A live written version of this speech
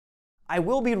I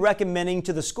will be recommending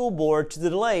to the school board to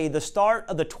delay the start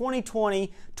of the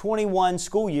 2020-21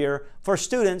 school year for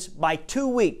students by 2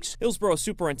 weeks. Hillsborough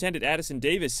Superintendent Addison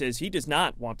Davis says he does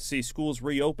not want to see schools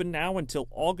reopen now until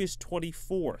August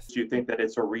 24th. Do you think that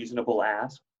it's a reasonable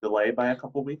ask, delay by a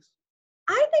couple weeks?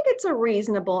 I think it's a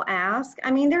reasonable ask.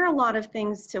 I mean, there are a lot of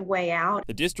things to weigh out.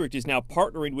 The district is now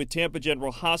partnering with Tampa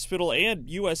General Hospital and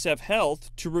USF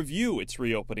Health to review its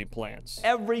reopening plans.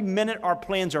 Every minute our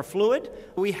plans are fluid.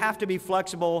 We have to be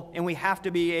flexible and we have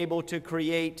to be able to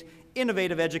create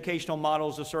innovative educational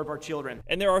models to serve our children.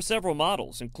 And there are several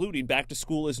models, including back to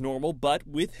school as normal, but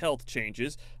with health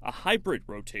changes, a hybrid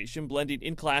rotation blending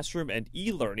in-classroom and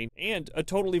e-learning, and a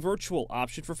totally virtual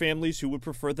option for families who would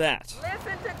prefer that.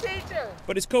 Listen to teachers.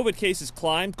 But as COVID cases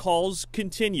climb, calls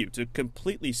continue to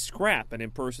completely scrap an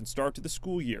in-person start to the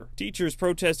school year. Teachers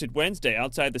protested Wednesday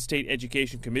outside the State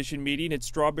Education Commission meeting at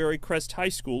Strawberry Crest High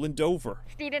School in Dover.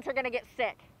 Students are going to get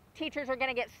sick. Teachers are going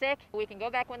to get sick. We can go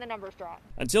back when the numbers drop.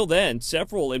 Until then,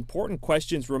 several important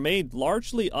questions remained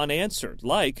largely unanswered,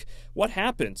 like what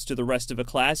happens to the rest of a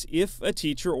class if a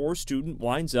teacher or student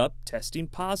winds up testing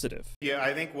positive. Yeah,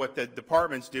 I think what the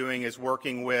department's doing is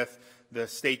working with the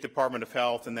State Department of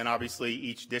Health, and then obviously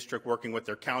each district working with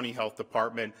their county health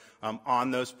department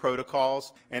on those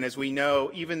protocols. And as we know,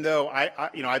 even though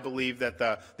I believe that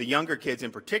the younger kids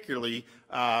in particularly,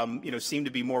 seem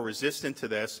to be more resistant to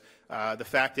this. The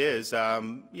fact is,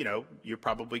 you're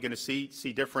probably going to see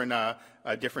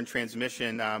different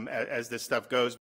transmission as this stuff goes.